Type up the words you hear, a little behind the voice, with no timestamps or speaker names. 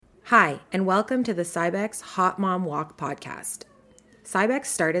Hi, and welcome to the CYBEX Hot Mom Walk podcast. CYBEX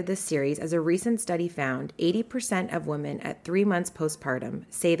started this series as a recent study found 80% of women at 3 months postpartum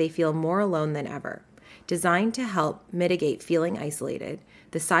say they feel more alone than ever. Designed to help mitigate feeling isolated,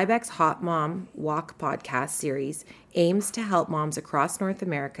 the CYBEX Hot Mom Walk podcast series aims to help moms across North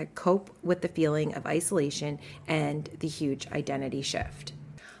America cope with the feeling of isolation and the huge identity shift.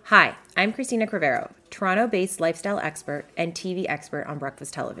 Hi, I'm Christina Cravero, Toronto-based lifestyle expert and TV expert on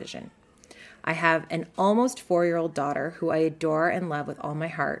breakfast television. I have an almost 4-year-old daughter who I adore and love with all my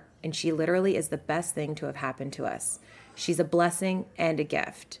heart, and she literally is the best thing to have happened to us. She's a blessing and a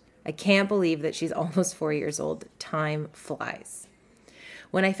gift. I can't believe that she's almost 4 years old. Time flies.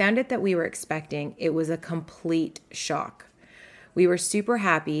 When I found out that we were expecting, it was a complete shock. We were super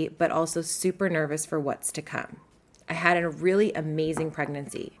happy, but also super nervous for what's to come. I had a really amazing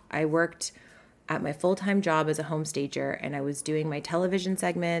pregnancy. I worked at my full-time job as a home stager, and I was doing my television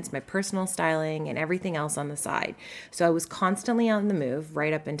segments, my personal styling, and everything else on the side. So I was constantly on the move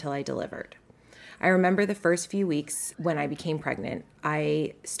right up until I delivered. I remember the first few weeks when I became pregnant,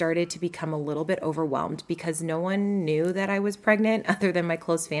 I started to become a little bit overwhelmed because no one knew that I was pregnant other than my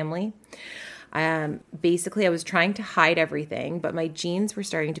close family. Basically, I was trying to hide everything, but my jeans were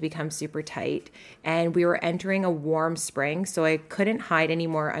starting to become super tight, and we were entering a warm spring, so I couldn't hide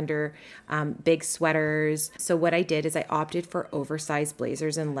anymore under big sweaters. So what I did is I opted for oversized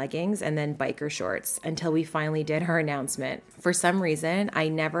blazers and leggings and then biker shorts until we finally did our announcement. For some reason, I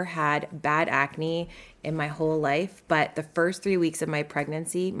never had bad acne in my whole life, but the first 3 weeks of my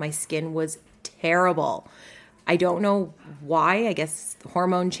pregnancy, my skin was terrible. I don't know why, I guess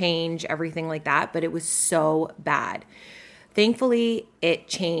hormone change, everything like that, but it was so bad. Thankfully, it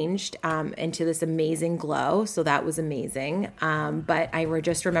changed into this amazing glow, so that was amazing. But I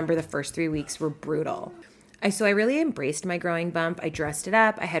just remember the first 3 weeks were brutal. So I really embraced my growing bump. I dressed it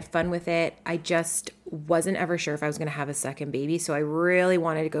up. I had fun with it. I just wasn't ever sure if I was going to have a second baby, so I really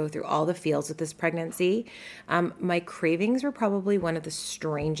wanted to go through all the feels with this pregnancy. My cravings were probably one of the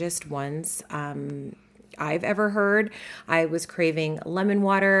strangest ones I've ever heard. I was craving lemon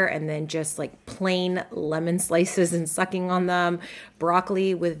water and then just like plain lemon slices and sucking on them,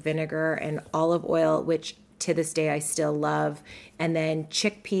 broccoli with vinegar and olive oil, which to this day I still love, and then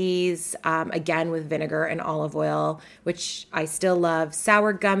chickpeas, again with vinegar and olive oil, which I still love,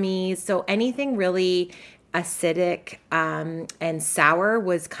 sour gummies. So anything really acidic and sour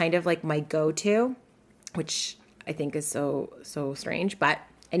was kind of like my go-to, which I think is so strange. But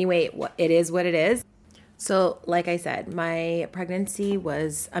anyway, it is what it is. So like I said, my pregnancy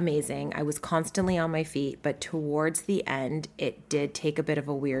was amazing. I was constantly on my feet, but towards the end, it did take a bit of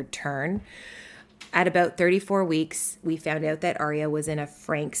a weird turn. At about 34 weeks, we found out that Aria was in a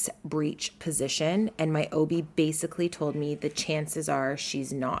Frank's breech position, and my OB basically told me the chances are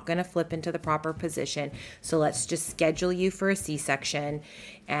she's not going to flip into the proper position, so let's just schedule you for a C-section,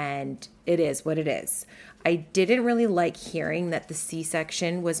 and it is what it is. I didn't really like hearing that the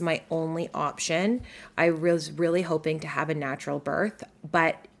C-section was my only option. I was really hoping to have a natural birth,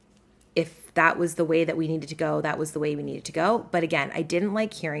 but if that was the way that we needed to go, that was the way we needed to go. But again, I didn't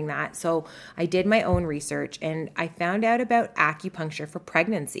like hearing that. So I did my own research and I found out about acupuncture for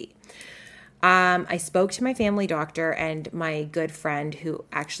pregnancy. I spoke to my family doctor and my good friend who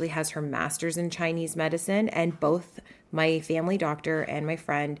actually has her master's in Chinese medicine, and both my family doctor and my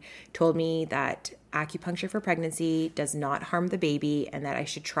friend told me that acupuncture for pregnancy does not harm the baby and that I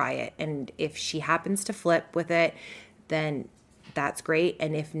should try it. And if she happens to flip with it, then that's great.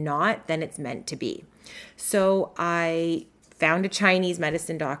 And if not, then it's meant to be. So I found a Chinese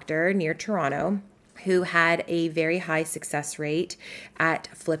medicine doctor near Toronto who had a very high success rate at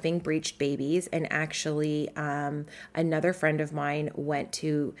flipping breeched babies. And actually, another friend of mine went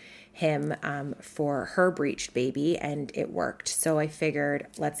to him for her breeched baby and it worked. So I figured,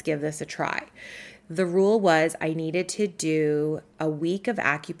 let's give this a try. The rule was I needed to do a week of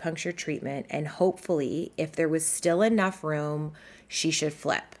acupuncture treatment, and hopefully, if there was still enough room, she should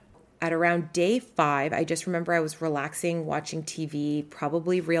flip. At around day 5, I just remember I was relaxing, watching TV,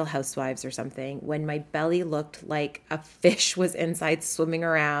 probably Real Housewives or something, when my belly looked like a fish was inside swimming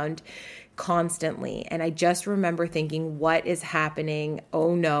around constantly. And I just remember thinking, what is happening?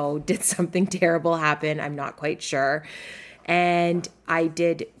 Oh no, did something terrible happen? I'm not quite sure. And I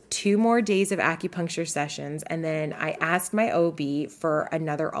did 2 more days of acupuncture sessions, and then I asked my OB for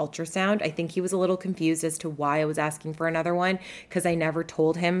another ultrasound. I think he was a little confused as to why I was asking for another one because I never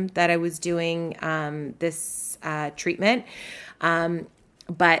told him that I was doing this treatment.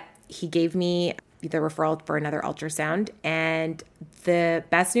 But he gave me the referral for another ultrasound, and the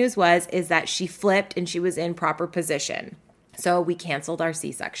best news is that she flipped and she was in proper position. So we canceled our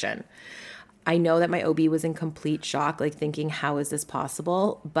C-section. I know that my OB was in complete shock, like thinking, how is this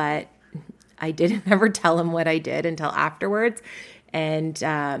possible? But I didn't ever tell him what I did until afterwards. And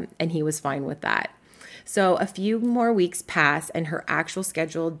he was fine with that. So a few more weeks passed and her actual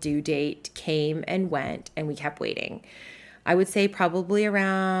scheduled due date came and went, and we kept waiting. I would say probably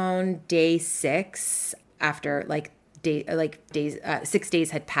around day 6, after 6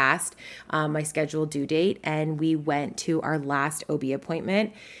 days had passed, my scheduled due date, and we went to our last OB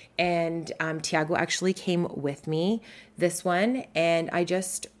appointment. And Tiago actually came with me this one, and I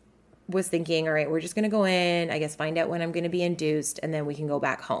just was thinking, all right, we're just going to go in, I guess, find out when I'm going to be induced, and then we can go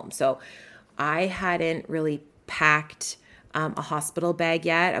back home. So I hadn't really packed a hospital bag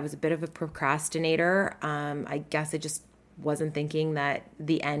yet. I was a bit of a procrastinator. I guess I just wasn't thinking that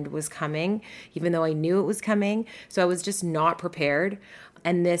the end was coming, even though I knew it was coming. So I was just not prepared.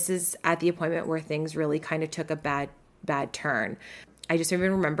 And this is at the appointment where things really kind of took a bad turn. I just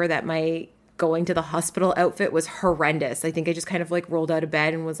even remember that my going to the hospital outfit was horrendous. I think I just kind of like rolled out of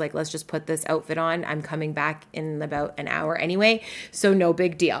bed and was like, let's just put this outfit on. I'm coming back in about an hour anyway, so no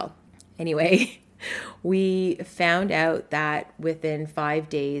big deal. Anyway, we found out that within 5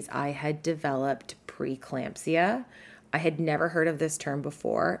 days I had developed preeclampsia. I had never heard of this term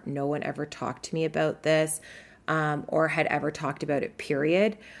before. No one ever talked to me about this or had ever talked about it,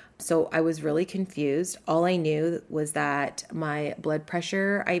 period. So I was really confused. All I knew was that my blood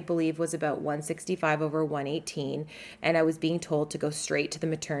pressure, I believe, was about 165/118, and I was being told to go straight to the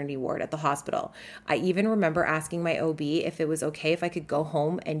maternity ward at the hospital. I even remember asking my OB if it was okay if I could go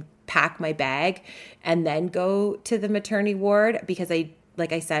home and pack my bag and then go to the maternity ward, because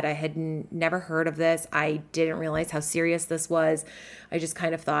like I said, I had never heard of this. I didn't realize how serious this was. I just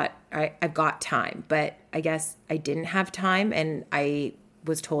kind of thought, I've got time, but I guess I didn't have time, and I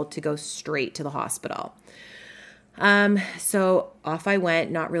was told to go straight to the hospital. So off I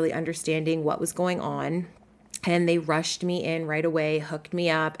went, not really understanding what was going on. And they rushed me in right away, hooked me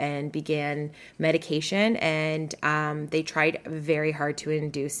up, and began medication. And they tried very hard to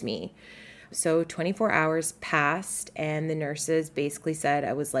induce me. So 24 hours passed, and the nurses basically said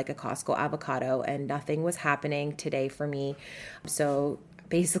I was like a Costco avocado and nothing was happening today for me. So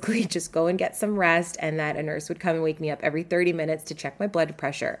basically just go and get some rest, and that a nurse would come and wake me up every 30 minutes to check my blood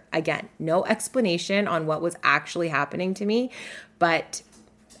pressure. Again, no explanation on what was actually happening to me, but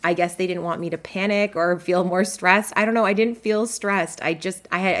I guess they didn't want me to panic or feel more stressed. I don't know. I didn't feel stressed. I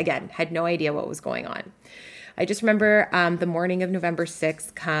had no idea what was going on. I just remember the morning of November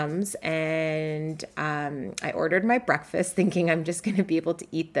 6th comes, and I ordered my breakfast thinking I'm just going to be able to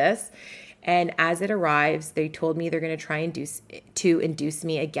eat this. And as it arrives, they told me they're going to try to induce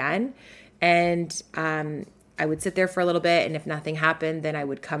me again. And I would sit there for a little bit, and if nothing happened, then I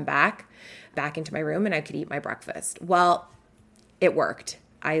would come back into my room and I could eat my breakfast. Well, it worked.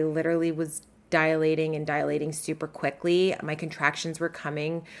 I literally was dilating super quickly. My contractions were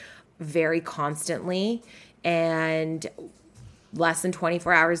coming very constantly. And less than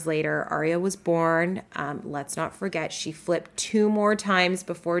 24 hours later, Aria was born. Let's not forget, she flipped 2 more times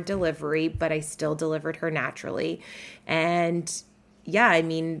before delivery, but I still delivered her naturally. And yeah, I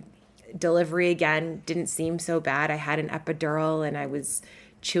mean, delivery again didn't seem so bad. I had an epidural and I was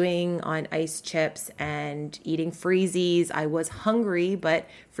chewing on ice chips and eating freezies. I was hungry, but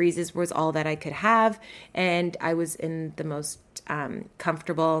freezes was all that I could have. And I was in the most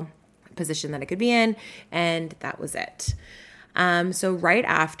comfortable position that I could be in, and that was it. So right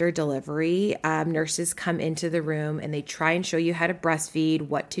after delivery, nurses come into the room and they try and show you how to breastfeed,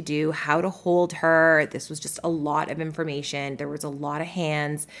 what to do, how to hold her. This was just a lot of information. There was a lot of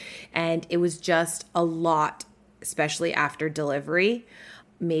hands, and it was just a lot, especially after delivery.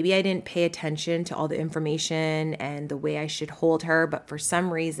 Maybe I didn't pay attention to all the information and the way I should hold her, but for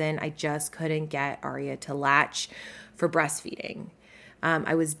some reason, I just couldn't get Aria to latch for breastfeeding.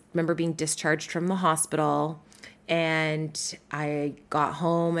 I remember being discharged from the hospital, and I got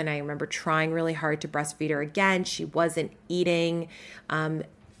home and I remember trying really hard to breastfeed her again. She wasn't eating.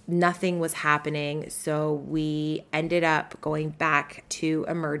 Nothing was happening. So we ended up going back to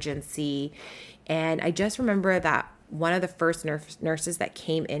emergency. And I just remember that one of the first nurses that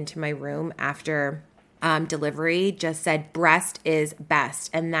came into my room after delivery just said, "Breast is best."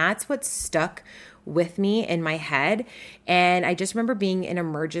 And that's what stuck with me in my head. And I just remember being in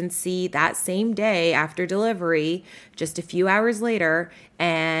emergency that same day after delivery, just a few hours later,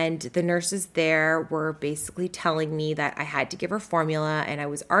 and the nurses there were basically telling me that I had to give her formula, and I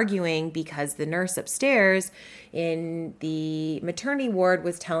was arguing because the nurse upstairs in the maternity ward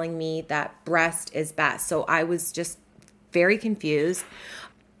was telling me that breast is best. So I was just very confused.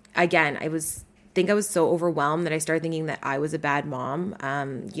 Again, I was think I was so overwhelmed that I started thinking that I was a bad mom.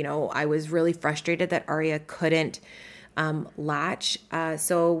 I was really frustrated that Aria couldn't latch.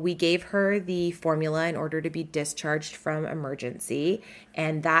 So we gave her the formula in order to be discharged from emergency.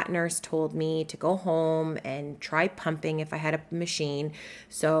 And that nurse told me to go home and try pumping if I had a machine.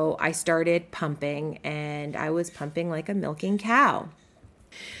 So I started pumping, and I was pumping like a milking cow.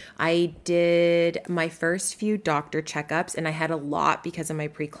 I did my first few doctor checkups, and I had a lot because of my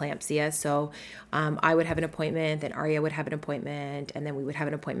preeclampsia. So I would have an appointment, then Aria would have an appointment, and then we would have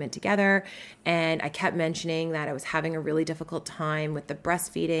an appointment together. And I kept mentioning that I was having a really difficult time with the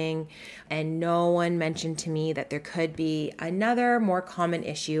breastfeeding, and no one mentioned to me that there could be another more common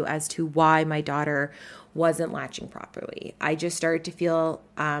issue as to why my daughter wasn't latching properly. I just started to feel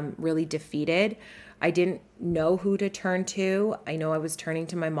really defeated. I didn't know who to turn to. I know I was turning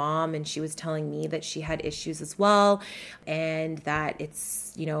to my mom, and she was telling me that she had issues as well, and that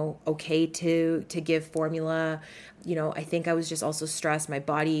it's, okay to give formula. I think I was just also stressed. My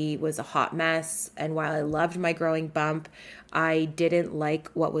body was a hot mess. And while I loved my growing bump, I didn't like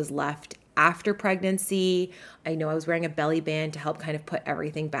what was left after pregnancy. I know I was wearing a belly band to help kind of put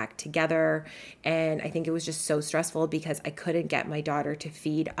everything back together. And I think it was just so stressful because I couldn't get my daughter to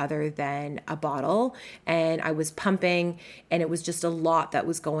feed other than a bottle. And I was pumping, and it was just a lot that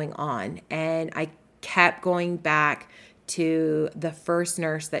was going on. And I kept going back to the first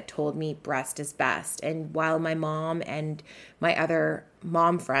nurse that told me breast is best. And while my mom and my other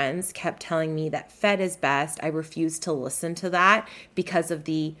mom friends kept telling me that fed is best, I refused to listen to that because of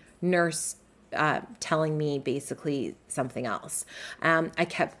the nurse telling me basically something else. I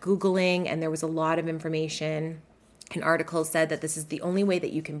kept Googling, and there was a lot of information. An article said that this is the only way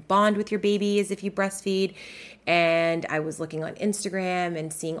that you can bond with your baby is if you breastfeed. And I was looking on Instagram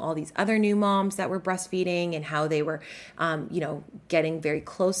and seeing all these other new moms that were breastfeeding and how they were, getting very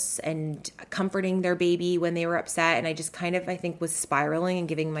close and comforting their baby when they were upset. And I just kind of, I think, was spiraling and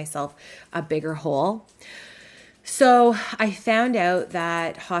giving myself a bigger hole. So I found out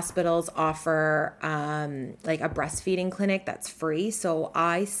that hospitals offer like a breastfeeding clinic that's free. So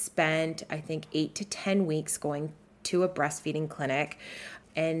I spent, I think, 8 to 10 weeks going to a breastfeeding clinic,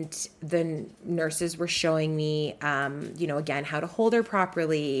 and the nurses were showing me, again, how to hold her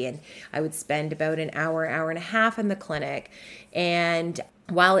properly. And I would spend about an hour and a half in the clinic. And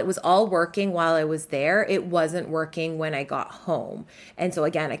while it was all working while I was there, it wasn't working when I got home. And so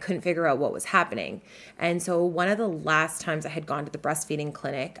again, I couldn't figure out what was happening. And so one of the last times I had gone to the breastfeeding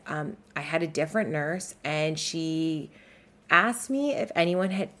clinic, I had a different nurse, and she asked me if anyone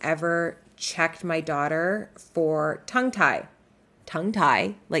had ever checked my daughter for tongue tie. Tongue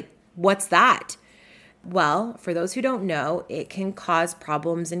tie? Like, what's that? Well, for those who don't know, it can cause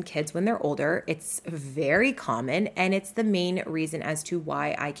problems in kids when they're older. It's very common, and it's the main reason as to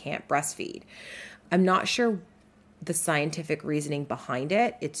why I can't breastfeed. I'm not sure the scientific reasoning behind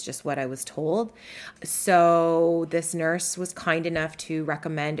it. It's just what I was told. So this nurse was kind enough to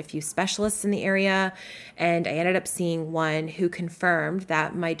recommend a few specialists in the area, and I ended up seeing one who confirmed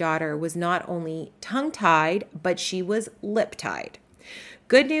that my daughter was not only tongue-tied, but she was lip-tied.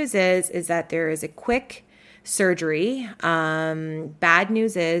 Good news is that there is a quick surgery. Bad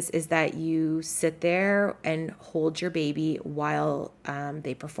news is that you sit there and hold your baby while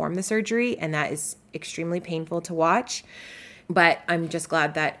they perform the surgery, and that is extremely painful to watch. But I'm just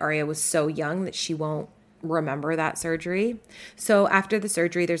glad that Aria was so young that she won't remember that surgery. So after the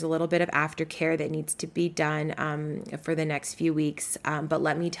surgery, there's a little bit of aftercare that needs to be done for the next few weeks. But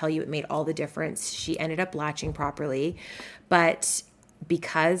let me tell you, it made all the difference. She ended up latching properly. But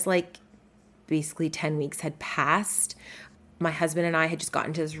because basically 10 weeks had passed, my husband and I had just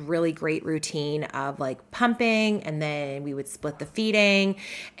gotten to this really great routine of pumping, and then we would split the feeding.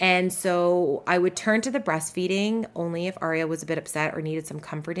 And so I would turn to the breastfeeding only if Aria was a bit upset or needed some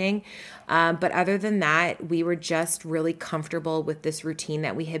comforting. But other than that, we were just really comfortable with this routine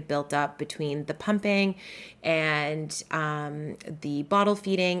that we had built up between the pumping and the bottle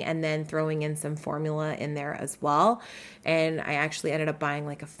feeding, and then throwing in some formula in there as well. And I actually ended up buying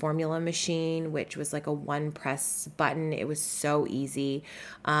a formula machine, which was a one press button. It was so easy.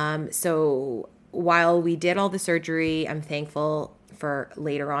 So while we did all the surgery, I'm thankful for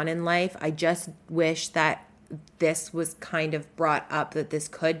later on in life. I just wish that this was kind of brought up, that this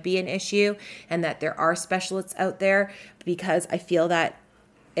could be an issue and that there are specialists out there, because I feel that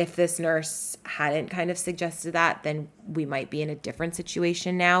if this nurse hadn't kind of suggested that, then we might be in a different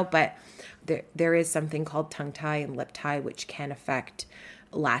situation now. But there is something called tongue tie and lip tie, which can affect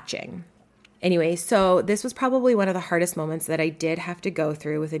latching. Anyway, so this was probably one of the hardest moments that I did have to go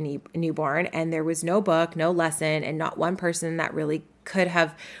through with a newborn, and there was no book, no lesson, and not one person that really could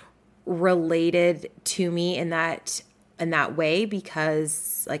have related to me in that way,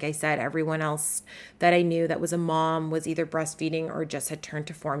 because like I said, everyone else that I knew that was a mom was either breastfeeding or just had turned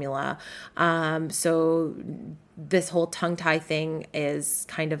to formula. So this whole tongue tie thing is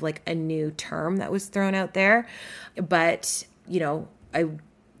kind of like a new term that was thrown out there. But,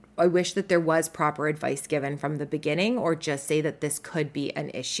 I wish that there was proper advice given from the beginning, or just say that this could be an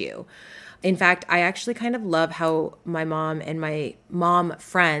issue. In fact, I actually kind of love how my mom and my mom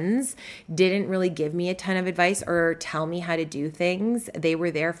friends didn't really give me a ton of advice or tell me how to do things. They were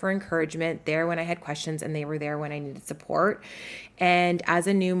there for encouragement, there when I had questions, and they were there when I needed support. And as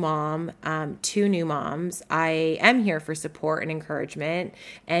a new mom, 2 new moms, I am here for support and encouragement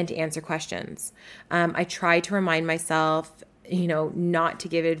and to answer questions. I try to remind myself not to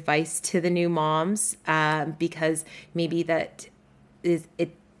give advice to the new moms because maybe that is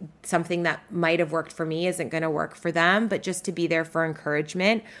something that might have worked for me isn't going to work for them, but just to be there for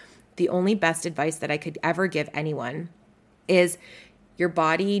encouragement. The only best advice that I could ever give anyone is your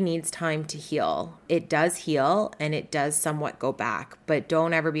body needs time to heal. It does heal and it does somewhat go back, but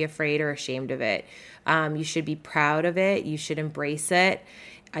don't ever be afraid or ashamed of it. You should be proud of it. You should embrace it.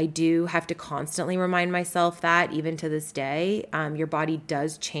 I do have to constantly remind myself that even to this day, your body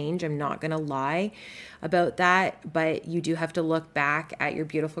does change. I'm not going to lie about that, but you do have to look back at your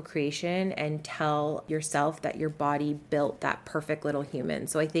beautiful creation and tell yourself that your body built that perfect little human.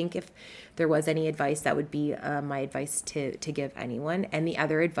 So I think if there was any advice, that would be my advice to give anyone. And the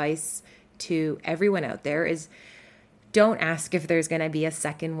other advice to everyone out there is, don't ask if there's going to be a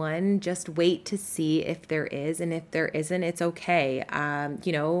second one. Just wait to see if there is. And if there isn't, it's okay.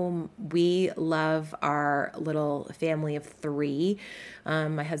 We love our little family of 3.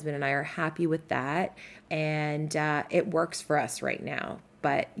 My husband and I are happy with that. And it works for us right now.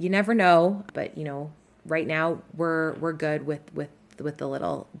 But you never know. But, right now we're good with the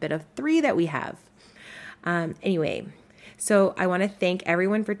little bit of 3 that we have. Anyway. So I want to thank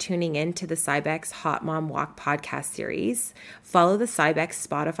everyone for tuning in to the CYBEX Hot Mom Walk podcast series. Follow the CYBEX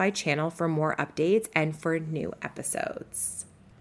Spotify channel for more updates and for new episodes.